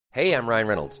Hey, I'm Ryan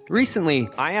Reynolds. Recently,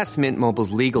 I asked Mint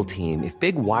Mobile's legal team if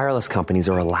big wireless companies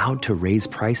are allowed to raise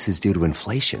prices due to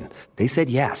inflation. They said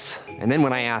yes. And then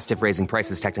when I asked if raising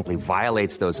prices technically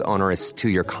violates those onerous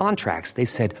two-year contracts, they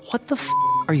said, "What the f***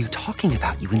 are you talking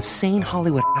about, you insane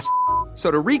Hollywood ass?" So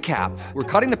to recap, we're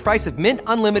cutting the price of Mint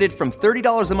Unlimited from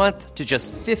 $30 a month to just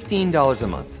 $15 a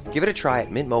month. Give it a try at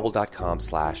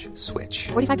mintmobile.com/switch.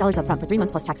 $45 up front for 3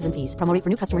 months plus taxes and fees. Promo rate for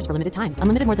new customers for limited time.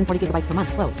 Unlimited more than 40 gigabytes per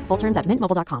month. Slows full terms at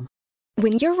mintmobile.com.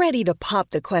 When you're ready to pop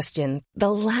the question,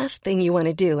 the last thing you want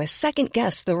to do is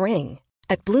second-guess the ring.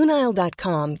 At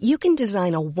BlueNile.com, you can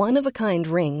design a one-of-a-kind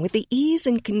ring with the ease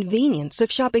and convenience of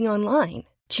shopping online.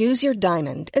 Choose your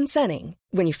diamond and setting.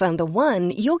 When you find the one,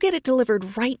 you'll get it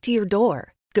delivered right to your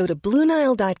door. Go to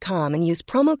BlueNile.com and use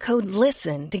promo code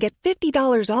LISTEN to get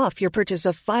 $50 off your purchase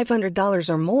of $500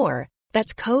 or more.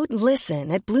 That's code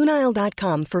LISTEN at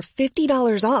BlueNile.com for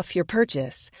 $50 off your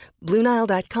purchase.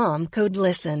 BlueNile.com, code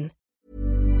LISTEN.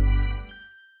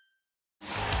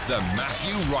 The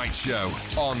Matthew Wright Show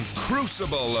on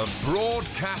Crucible of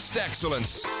Broadcast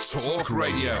Excellence. Talk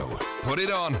Radio. Put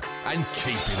it on and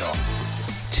keep it on.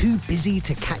 Too busy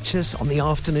to catch us on the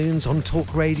afternoons on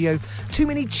Talk Radio? Too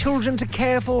many children to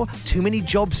care for? Too many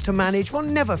jobs to manage? Well,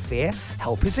 never fear.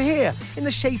 Help is here in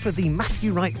the shape of the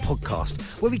Matthew Wright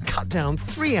podcast, where we cut down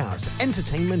 3 hours of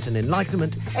entertainment and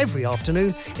enlightenment every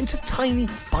afternoon into tiny,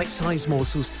 bite-sized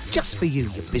morsels just for you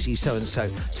busy so-and-so.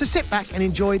 So sit back and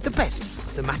enjoy the best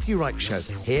of the Matthew Wright Show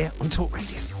here on Talk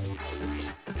Radio.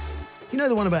 You know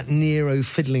the one about Nero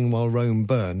fiddling while Rome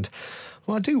burned?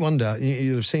 Well, I do wonder,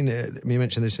 you'll have seen it, me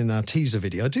mention this in our teaser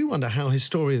video, I do wonder how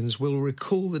historians will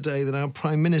recall the day that our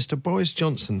Prime Minister Boris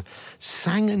Johnson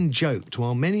sang and joked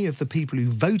while many of the people who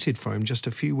voted for him just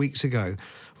a few weeks ago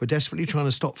were desperately trying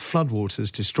to stop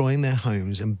floodwaters destroying their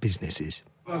homes and businesses.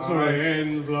 That's all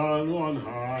right. One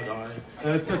hard eye.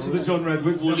 Touch of the John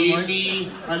Redwoods.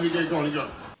 As you go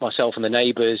on. Myself and the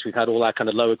neighbours, we've had all our kind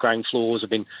of lower ground floors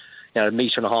have been, a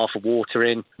metre and a half of water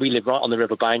in. We live right on the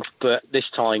riverbank, but this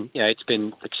time, it's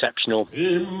been exceptional.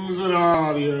 Hymns and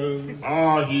arias,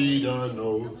 he done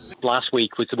knows. Last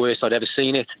week was the worst I'd ever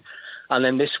seen it. And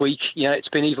then this week, it's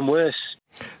been even worse.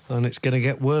 And it's going to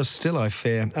get worse still, I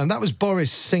fear. And that was Boris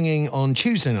singing on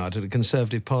Tuesday night at a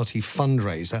Conservative Party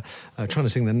fundraiser, trying to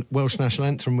sing the Welsh National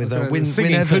Anthem with Wyn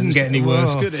Evans. Couldn't get any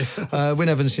worse, could it? Wyn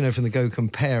Evans, from the Go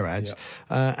Compare ads.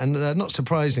 Yeah. And not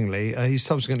surprisingly, he's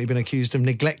subsequently been accused of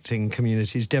neglecting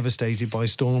communities devastated by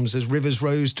storms as rivers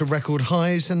rose to record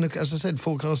highs. And as I said,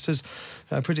 forecasters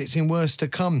predicting worse to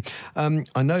come.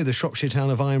 I know the Shropshire town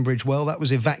of Ironbridge well. That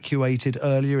was evacuated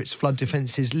earlier. Its flood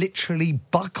defences literally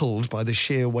buckled by the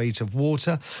sheer weight of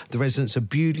water. The residents of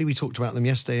Bewdley, we talked about them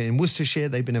yesterday in Worcestershire,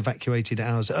 they've been evacuated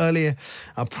hours earlier.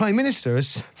 Our Prime Minister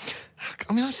has...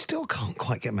 I still can't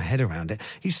quite get my head around it.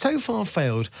 He's so far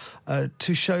failed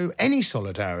to show any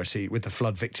solidarity with the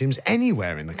flood victims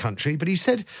anywhere in the country, but he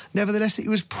said, nevertheless, that he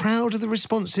was proud of the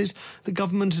responses the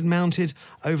government had mounted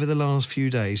over the last few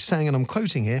days, saying, and I'm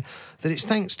quoting here, that it's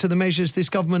thanks to the measures this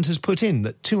government has put in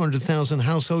that 200,000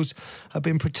 households have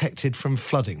been protected from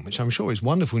flooding, which I'm sure is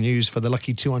wonderful news for the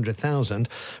lucky 200,000,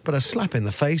 but a slap in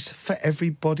the face for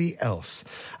everybody else.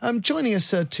 Joining us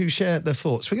to share their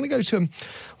thoughts, we're going to go to...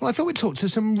 I thought we'd talk to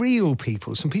some real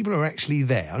people, some people who are actually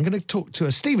there. I'm going to talk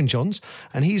to Stephen Johns,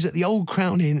 and he's at the Old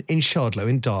Crown Inn in Shardlow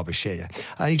in Derbyshire.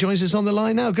 He joins us on the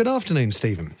line now. Good afternoon,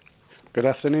 Stephen. Good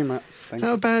afternoon, Matt.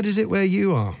 How bad is it where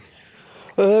you are?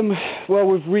 Well,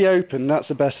 we've reopened. That's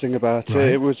the best thing about it. Right.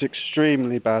 It was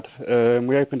extremely bad.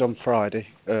 We opened on Friday,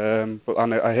 but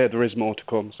I hear there is more to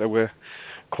come, so we're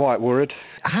quite worried.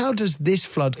 How does this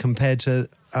flood compare to...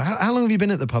 how long have you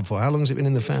been at the pub for? How long has it been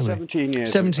in the family? 17 years.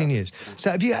 17 years.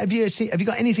 So have you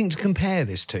got anything to compare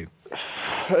this to?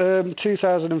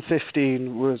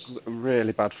 2015 was a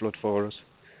really bad flood for us.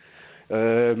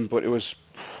 But it was...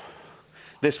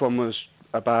 This one was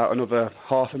about another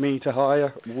half a metre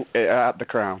higher at the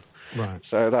Crown. Right.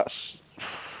 So that's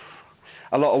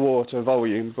a lot of water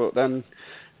volume, but then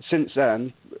since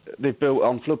then they've built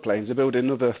on floodplains. They're building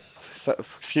another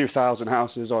few thousand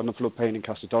houses on the floodplain in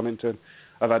Castle Donington.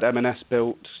 I've had M&S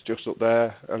built just up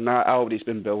there, and now Aldi's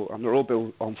been built, and they're all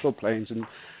built on floodplains, and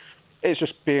it's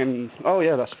just been,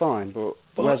 that's fine, but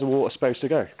where's the water supposed to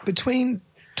go? Between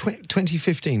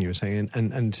 2015, you were saying,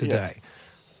 and today,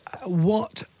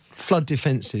 what flood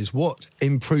defences, what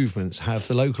improvements have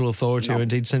the local authority or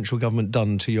indeed central government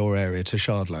done to your area, to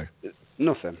Shardlow?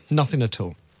 Nothing. Nothing at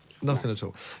all. Nothing at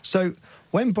all. So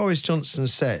when Boris Johnson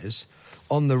says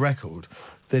on the record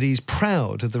that he's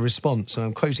proud of the response, and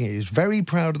I'm quoting it, he's very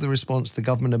proud of the response the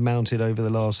government have mounted over the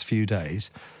last few days,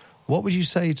 what would you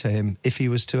say to him if he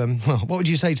was to... what would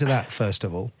you say to that, first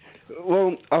of all?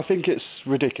 Well, I think it's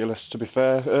ridiculous, to be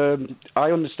fair.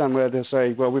 I understand where they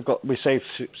say, well, we saved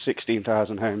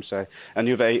 16,000 homes, say, and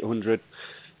the other 800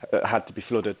 had to be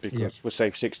flooded because we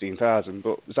saved 16,000.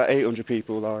 But is that 800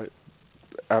 people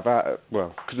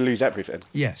could lose everything?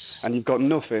 Yes. And you've got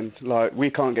nothing. Like, we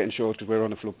can't get insured because we're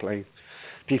on a floodplain.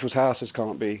 People's houses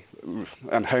can't be,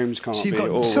 and homes can't so you've be.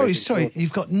 Got, sorry,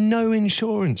 you've got no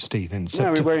insurance, Stephen.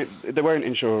 So no, they won't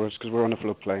insure us because we're on a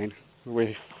floodplain.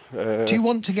 Do you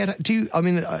want to get...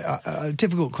 a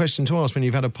difficult question to ask when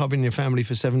you've had a pub in your family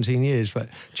for 17 years, but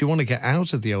do you want to get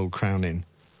out of the old Crown Inn?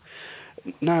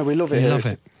 No, we love it here. You love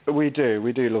it? We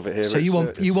do love it here. So you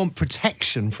want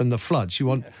protection from the floods? You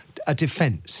want a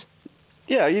defence?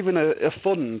 Yeah, even a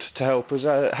fund to help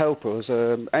us,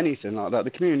 anything like that.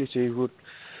 The community would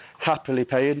happily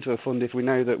pay into a fund if we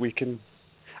know that we can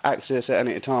access it at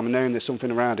any time and knowing there's something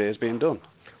around here is being done.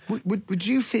 Would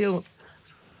you feel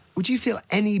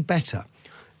any better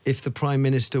if the Prime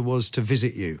Minister was to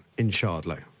visit you in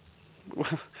Shardlow?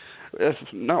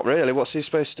 Not really. What's he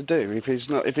supposed to do if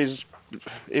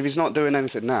he's not doing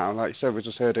anything now? Like you said, we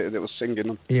just heard it was singing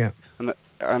them. Yeah.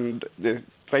 And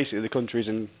basically the country's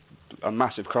in a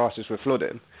massive crisis with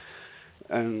flooding,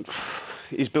 and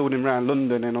he's building around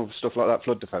London and all stuff like that,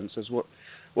 flood defences.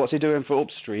 What's he doing for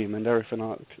upstream and everything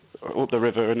like up the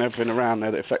river and everything around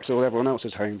there that affects everyone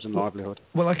else's homes and livelihood?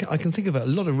 Well, I can think of a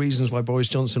lot of reasons why Boris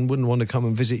Johnson wouldn't want to come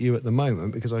and visit you at the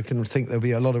moment, because I can think there'll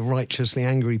be a lot of righteously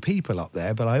angry people up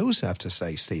there. But I also have to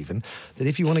say, Stephen, that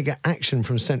if you want to get action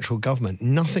from central government,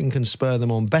 nothing can spur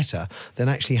them on better than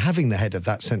actually having the head of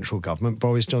that central government,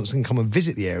 Boris Johnson, come and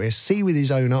visit the area, see with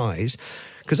his own eyes.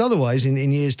 Because otherwise, in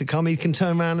years to come, he can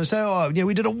turn around and say,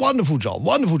 we did a wonderful job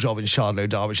in Shardlow,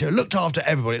 Derbyshire, looked after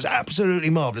everybody, it's absolutely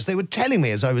marvellous. They were telling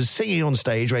me as I was singing on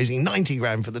stage, raising 90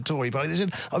 grand for the Tory party, they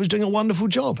said I was doing a wonderful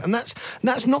job. And that's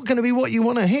not going to be what you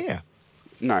want to hear.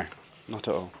 No, not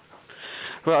at all.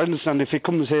 Well, I understand if he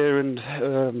comes here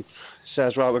and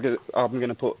says, right, I'm going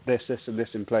to put this and this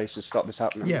in place to stop this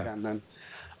happening again, then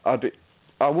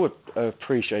I would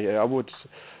appreciate it. I would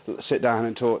sit down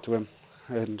and talk to him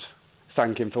and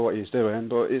thank him for what he's doing,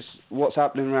 but it's what's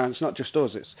happening around. It's not just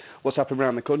us; it's what's happening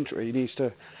around the country. He needs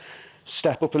to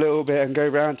step up a little bit and go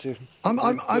round to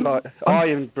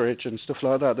Iron Bridge and stuff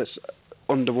like that. That's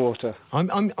underwater.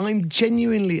 I'm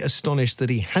genuinely astonished that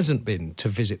he hasn't been to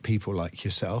visit people like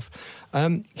yourself.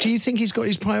 Do you think he's got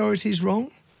his priorities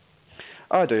wrong?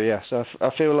 I do. Yes, I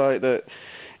feel like that.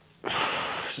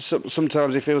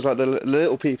 Sometimes it feels like the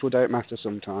little people don't matter.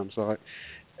 Sometimes, like.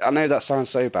 I know that sounds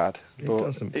so bad,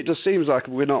 but it just seems like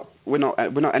we're not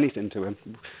anything to him.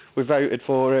 We voted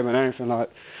for him and everything,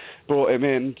 like brought him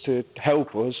in to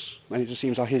help us, and it just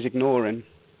seems like he's ignoring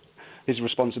his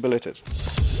responsibilities.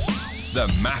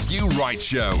 The Matthew Wright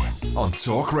Show on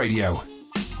Talk Radio.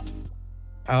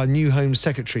 Our new Home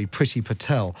Secretary, Priti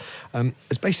Patel,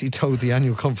 has basically told the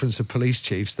annual Conference of Police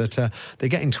Chiefs that they're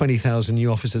getting 20,000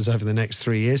 new officers over the next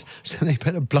 3 years, so they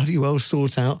better bloody well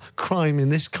sort out crime in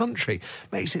this country.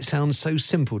 Makes it sound so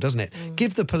simple, doesn't it?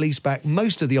 Give the police back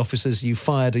most of the officers you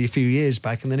fired a few years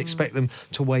back and then expect them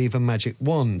to wave a magic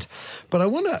wand. But I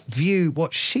want to view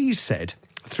what she said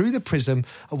through the prism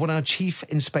of what our Chief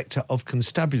Inspector of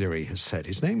Constabulary has said.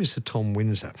 His name is Sir Tom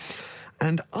Windsor.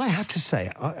 And I have to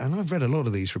say, and I've read a lot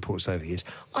of these reports over the years,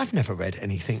 I've never read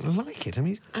anything like it. I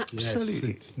mean,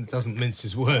 absolutely... Yes, he doesn't mince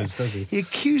his words, does he? He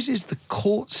accuses the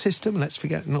court system, not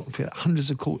forget,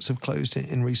 hundreds of courts have closed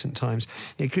in recent times.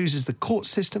 He accuses the court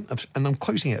system of, and I'm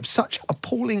quoting it, of such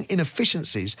appalling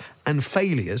inefficiencies and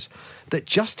failures that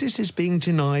justice is being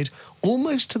denied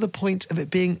almost to the point of it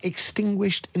being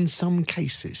extinguished in some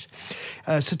cases.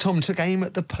 Sir Tom took aim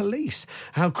at the police,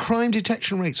 how crime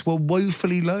detection rates were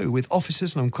woefully low, with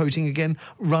officers, and I'm quoting again,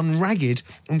 run ragged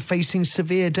and facing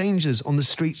severe dangers on the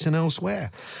streets and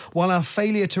elsewhere. While our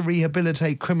failure to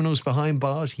rehabilitate criminals behind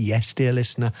bars, yes, dear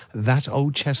listener, that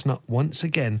old chestnut once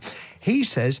again, he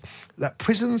says that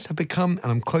prisons have become,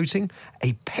 and I'm quoting,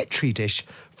 a petri dish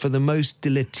for the most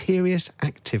deleterious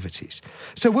activities.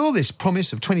 So will this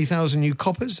promise of 20,000 new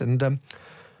coppers and,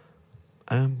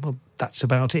 well, that's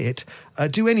about it,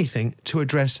 do anything to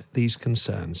address these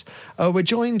concerns? We're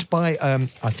joined by,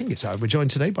 we're joined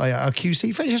today by our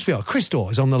QC friend. Yes, we are. Chris Daw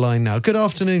is on the line now. Good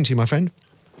afternoon to you, my friend.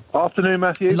 Afternoon,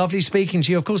 Matthew. Lovely speaking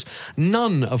to you. Of course,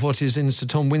 none of what is in Sir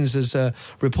Tom Windsor's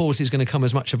report is going to come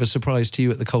as much of a surprise to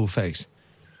you at the coalface.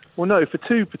 Well, no, for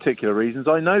two particular reasons.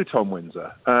 I know Tom Windsor,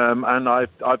 and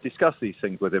I've discussed these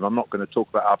things with him. I'm not going to talk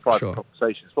about our private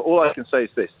conversations, but all I can say is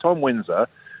this. Tom Windsor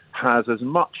has as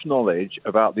much knowledge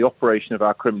about the operation of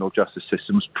our criminal justice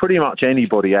system as pretty much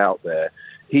anybody out there.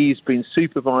 He's been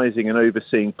supervising and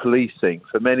overseeing policing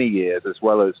for many years, as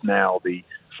well as now the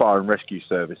fire and rescue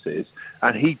services,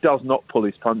 and he does not pull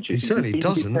his punches. He certainly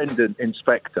doesn't. He's an independent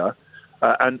inspector,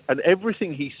 and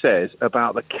everything he says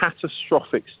about the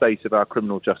catastrophic state of our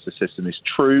criminal justice system is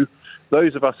true.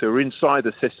 Those of us who are inside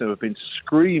the system have been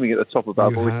screaming at the top of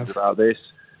our voices about this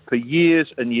for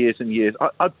years and years and years.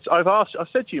 I've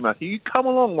said to you, Matthew, you come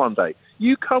along one day,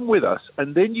 you come with us,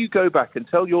 and then you go back and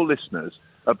tell your listeners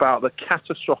about the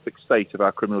catastrophic state of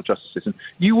our criminal justice system.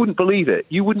 You wouldn't believe it.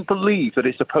 You wouldn't believe that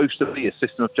it's supposed to be a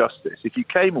system of justice. If you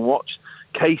came and watched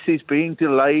cases being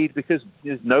delayed because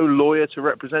there's no lawyer to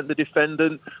represent the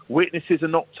defendant, witnesses are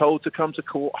not told to come to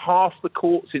court, half the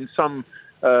courts in some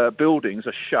buildings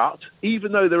are shut,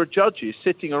 even though there are judges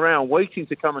sitting around waiting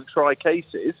to come and try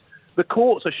cases. The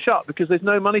courts are shut because there's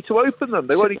no money to open them.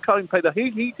 They won't even pay the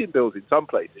heating bills in some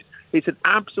places. It's an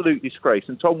absolute disgrace,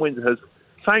 and Tom Windsor has,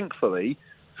 thankfully,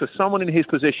 for someone in his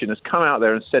position, has come out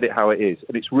there and said it how it is,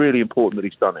 and it's really important that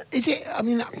he's done it. Is it? I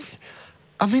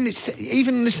mean, it's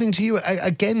even listening to you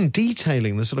again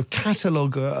detailing the sort of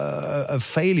catalogue of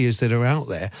failures that are out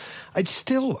there. I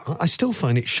still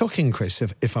find it shocking, Chris,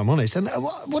 if I'm honest. And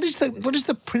what is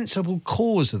the principal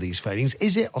cause of these failings?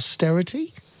 Is it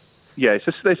austerity? Yeah,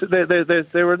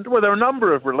 there are a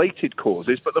number of related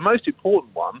causes, but the most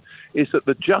important one is that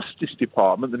the Justice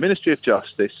Department, the Ministry of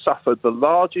Justice, suffered the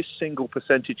largest single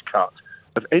percentage cut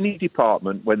of any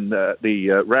department when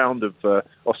the round of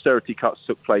austerity cuts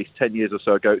took place 10 years or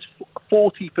so ago. It's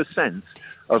 40%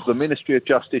 of the Ministry of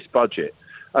Justice budget.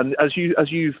 And as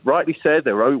you've rightly said,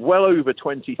 there are well over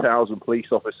 20,000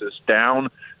 police officers down.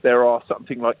 There are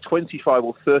something like 25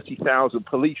 or 30,000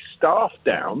 police staff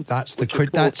down. That's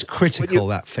critical,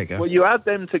 that figure. When you add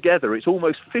them together, it's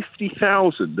almost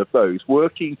 50,000 of those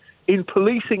working in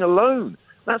policing alone.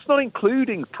 That's not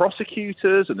including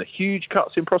prosecutors and the huge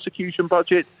cuts in prosecution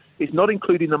budget. It's not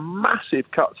including the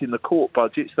massive cuts in the court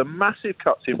budgets, the massive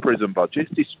cuts in prison budgets,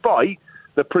 despite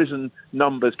the prison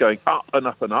numbers going up and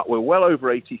up and up. We're well over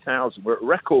 80,000. We're at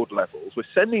record levels. We're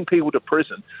sending people to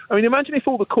prison. I mean, imagine if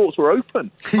all the courts were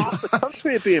open. Half the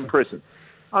country would be in prison.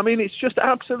 I mean, it's just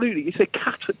absolutely, it's a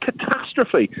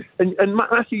catastrophe. And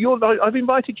Matthew, I've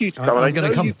invited you to come. I'm going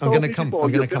to come. You're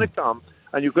going to come,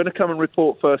 and you're going to come and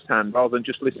report firsthand rather than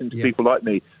just listen to people like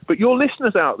me. But your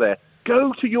listeners out there,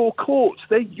 go to your courts.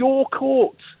 They're your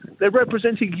courts. They're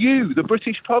representing you, the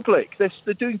British public.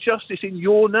 They're doing justice in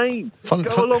your name.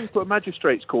 Go along to a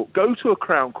magistrate's court. Go to a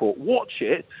Crown Court. Watch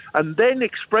it, and then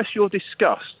express your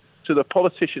disgust to the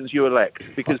politicians you elect,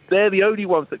 because they're the only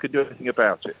ones that can do anything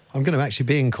about it. I'm going to actually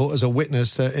be in court as a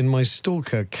witness in my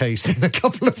stalker case in a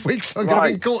couple of weeks. I'm going to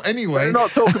be in court anyway. Better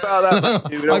not talk about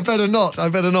that. I better not.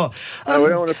 No, we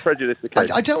don't want to prejudice the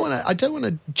case. I don't want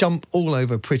to jump all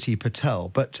over Priti Patel,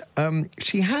 but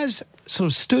she has sort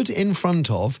of stood in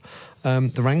front of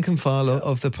the rank and file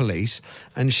of the police,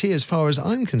 and she, as far as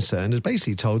I'm concerned, has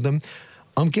basically told them,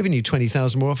 "I'm giving you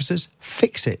 20,000 more officers.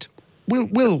 Fix it."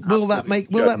 Will that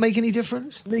make any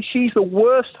difference? I mean, she's the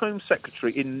worst Home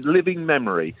Secretary in living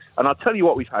memory, and I'll tell you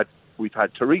what we've had. We've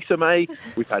had Theresa May,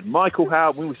 we've had Michael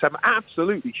Howard, we've had some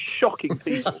absolutely shocking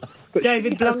people. But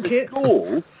David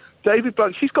Blunkett. David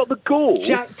Blunkett, she's got the gall.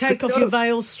 Jack, take off your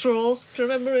veil straw. Do you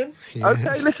remember him? Yes.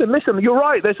 Okay, listen. You're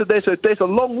right. There's a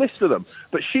long list of them,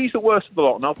 but she's the worst of the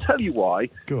lot, and I'll tell you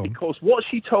why. Because what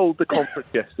she told the conference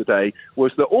yesterday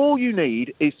was that all you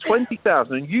need is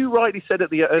 20,000, and you rightly said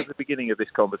at the beginning of this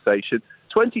conversation,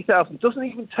 20,000 doesn't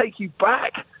even take you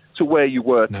back to where you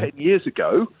were 10 years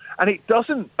ago, and it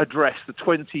doesn't address the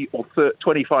 20 or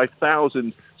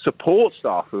 25,000 support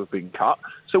staff who have been cut.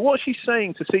 So what she's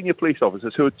saying to senior police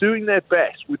officers who are doing their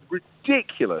best with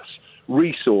ridiculous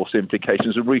resource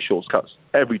implications and resource cuts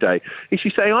every day is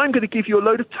she's saying, I'm going to give you a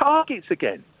load of targets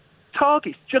again.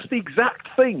 Targets, just the exact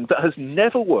thing that has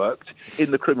never worked in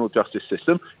the criminal justice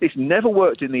system. It's never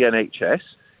worked in the NHS.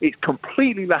 It's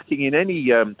completely lacking in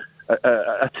any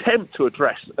attempt to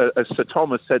address, as Sir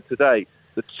Thomas said today,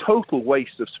 the total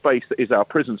waste of space that is our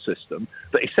prison system,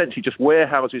 that essentially just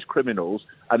warehouses criminals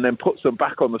and then puts them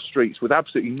back on the streets with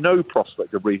absolutely no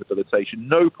prospect of rehabilitation,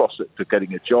 no prospect of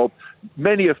getting a job.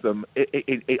 Many of them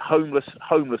homeless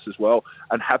as well,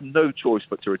 and have no choice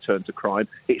but to return to crime.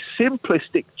 It's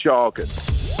simplistic jargon.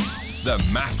 The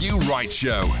Matthew Wright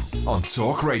Show on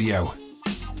Talk Radio.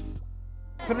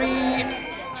 3, 2, 1,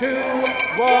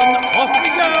 off we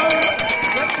go!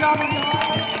 Let's go!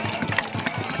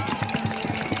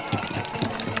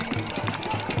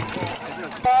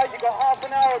 You've got half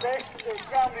an hour of this. The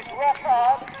ground is rock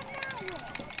hard.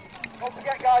 Don't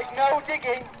forget, guys, no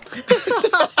digging.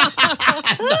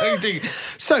 No, dig.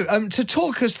 So, to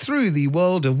talk us through the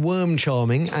world of worm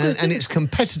charming and its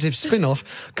competitive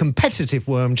spin-off, competitive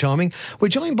worm charming, we're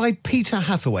joined by Peter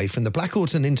Hathaway from the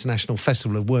Blackawton International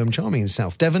Festival of Worm Charming in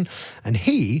South Devon, and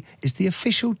he is the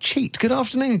official cheat. Good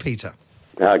afternoon, Peter.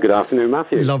 Good afternoon,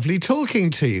 Matthew. Lovely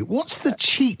talking to you. What's the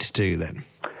cheat do then?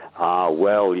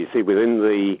 Well, you see, within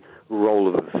the role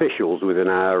of officials within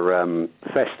our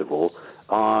festival,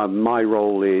 my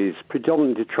role is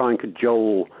predominantly to try and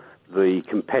cajole the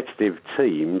competitive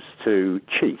teams to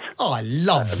cheat. Oh, I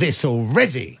love this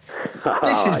already.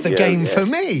 This is the game for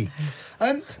me.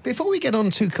 Before we get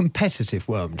on to competitive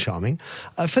worm charming,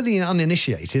 for the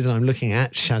uninitiated, and I'm looking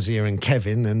at Shazia and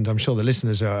Kevin, and I'm sure the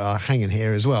listeners are hanging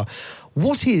here as well,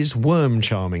 what is worm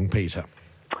charming, Peter?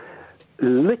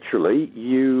 Literally,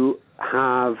 you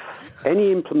have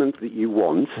any implement that you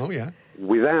want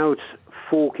without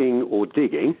forking or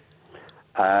digging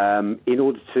in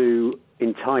order to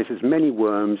entice as many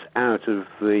worms out of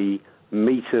the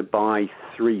metre by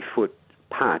 3 foot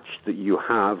patch that you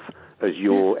have as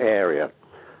your area.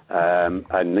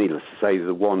 And needless to say,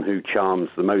 the one who charms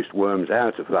the most worms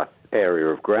out of that area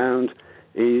of ground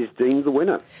is deemed the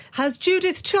winner. Has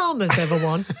Judith Chalmers ever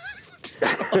won?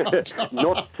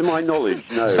 Not to my knowledge,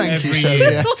 no. Thank you,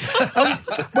 Shazia.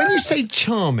 When you say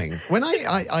charming, when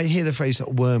I hear the phrase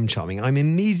worm charming, I'm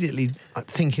immediately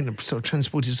thinking of sort of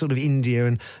transported sort of India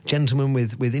and gentlemen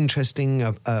with interesting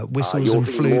whistles and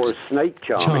flutes. More snake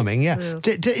charming. Yeah.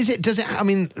 Does it? I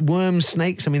mean, worms,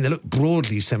 snakes. I mean, they look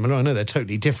broadly similar. I know they're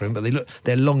totally different, but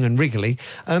they're long and wriggly.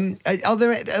 Are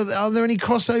there any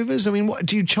crossovers? I mean,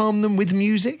 do you charm them with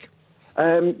music?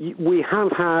 We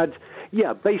have had.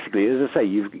 Yeah, basically, as I say,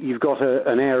 you've got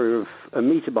an area of 1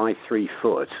 metre by 3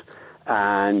 foot,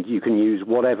 and you can use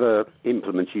whatever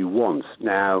implement you want.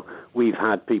 Now, we've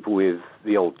had people with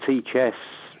the old tea chests,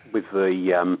 with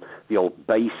the old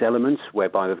bass elements,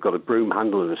 whereby they've got a broom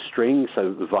handle and a string, so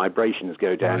that the vibrations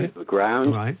go down into the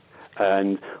ground. Right.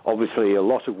 And obviously, a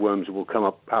lot of worms will come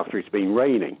up after it's been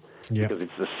raining, because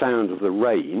it's the sound of the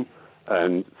rain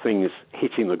and things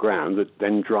hitting the ground that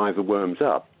then drive the worms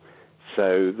up.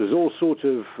 So there's all sorts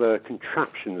of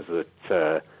contraptions that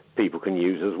people can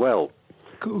use as well.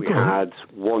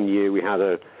 One year we had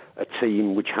a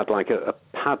team which had like a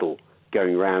paddle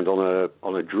going around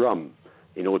on a drum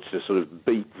in order to sort of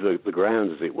beat the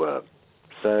ground, as it were.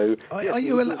 So are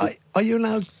you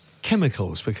allowed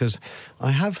chemicals? Because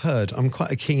I have heard, I'm quite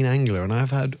a keen angler, and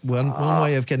I've had one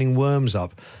way of getting worms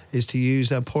up is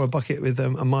to pour a bucket with a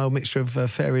mild mixture of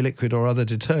fairy liquid or other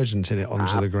detergent in it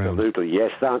onto the ground. Absolutely,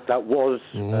 yes. That was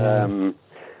one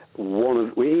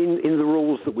of in the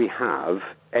rules that we have.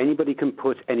 Anybody can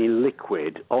put any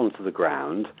liquid onto the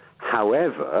ground.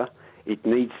 However, it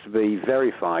needs to be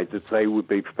verified that they would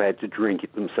be prepared to drink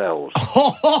it themselves.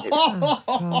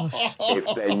 If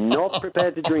they're not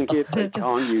prepared to drink it, they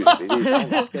can't use it. It is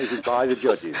confiscated by the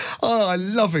judges. Oh,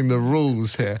 I'm loving the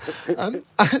rules here. I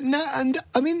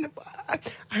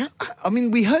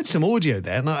mean, we heard some audio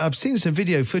there, and I've seen some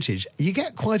video footage. You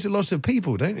get quite a lot of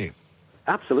people, don't you?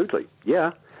 Absolutely,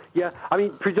 yeah. Yeah, I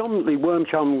mean, predominantly worm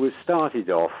charming was started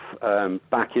off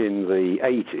back in the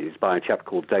 80s by a chap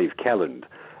called Dave Kelland.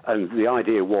 And the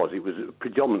idea was it was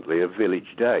predominantly a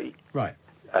village day. Right.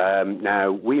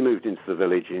 Now, we moved into the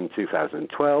village in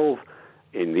 2012,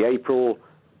 in the April.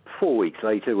 4 weeks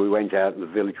later, we went out and the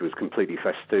village was completely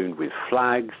festooned with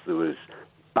flags. There was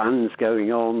bands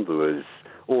going on. There was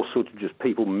all sorts of just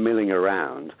people milling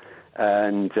around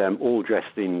and all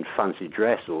dressed in fancy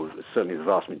dress, or certainly the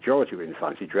vast majority were in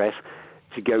fancy dress,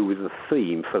 to go with the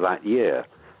theme for that year.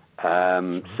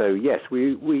 So, yes,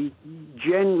 we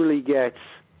generally get,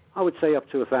 I would say, up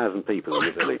to 1,000 people in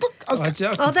the village.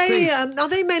 Are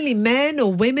they mainly men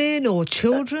or women or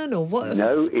children or what?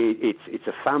 No, it's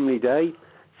a family day.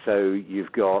 So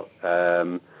you've got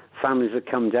families that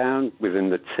come down within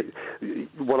the.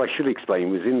 What I should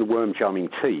explain was in the worm charming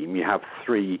team, you have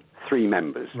three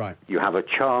members. Right. You have a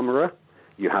charmerer,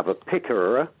 you have a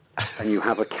pickerer, and you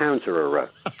have a counterer.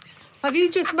 Have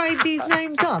you just made these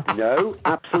names up? No,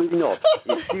 absolutely not.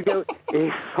 I've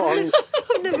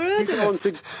never heard of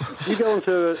it. You go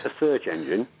onto a search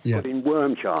engine, put in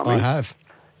worm charming. I have.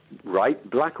 Right,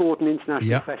 Blackawton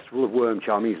International Festival of Worm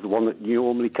Charming is the one that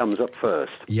normally comes up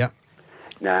first. Yeah.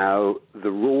 Now, the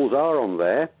rules are on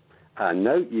there.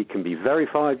 No, you can be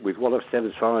verified with what I've said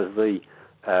as far as the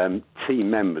team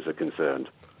members are concerned.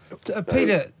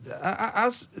 Peter,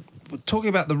 as talking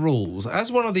about the rules,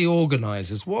 as one of the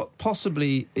organisers, what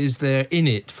possibly is there in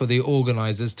it for the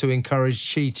organisers to encourage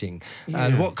cheating? Yeah.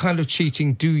 And what kind of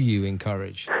cheating do you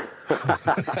encourage?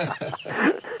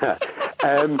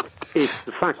 It's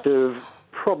the fact of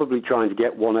probably trying to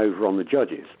get one over on the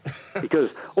judges. Because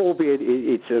albeit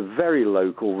it's a very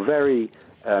local, very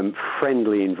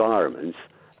friendly environment,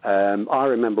 I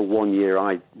remember one year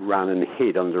I ran and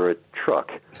hid under a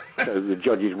truck so the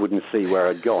judges wouldn't see where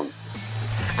I'd gone.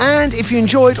 And if you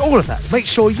enjoyed all of that, make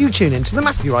sure you tune in to The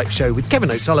Matthew Wright Show with Kevin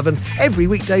O'Sullivan every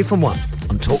weekday from 1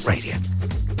 on Talk Radio.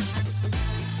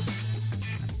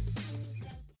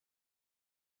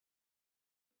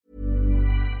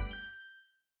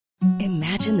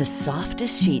 Imagine the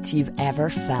softest sheets you've ever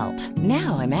felt.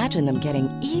 Now imagine them getting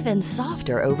even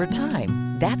softer over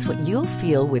time. That's what you'll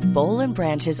feel with Boll &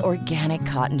 Branch's organic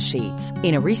cotton sheets.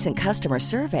 In a recent customer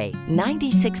survey,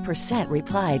 96%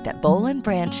 replied that Boll &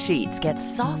 Branch sheets get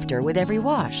softer with every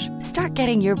wash. Start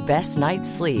getting your best night's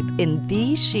sleep in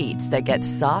these sheets that get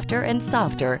softer and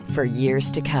softer for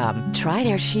years to come. Try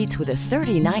their sheets with a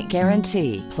 30-night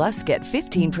guarantee. Plus, get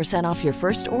 15% off your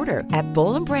first order at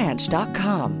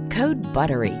bollandbranch.com. Code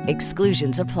BUTTERY.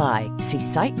 Exclusions apply. See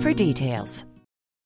site for details.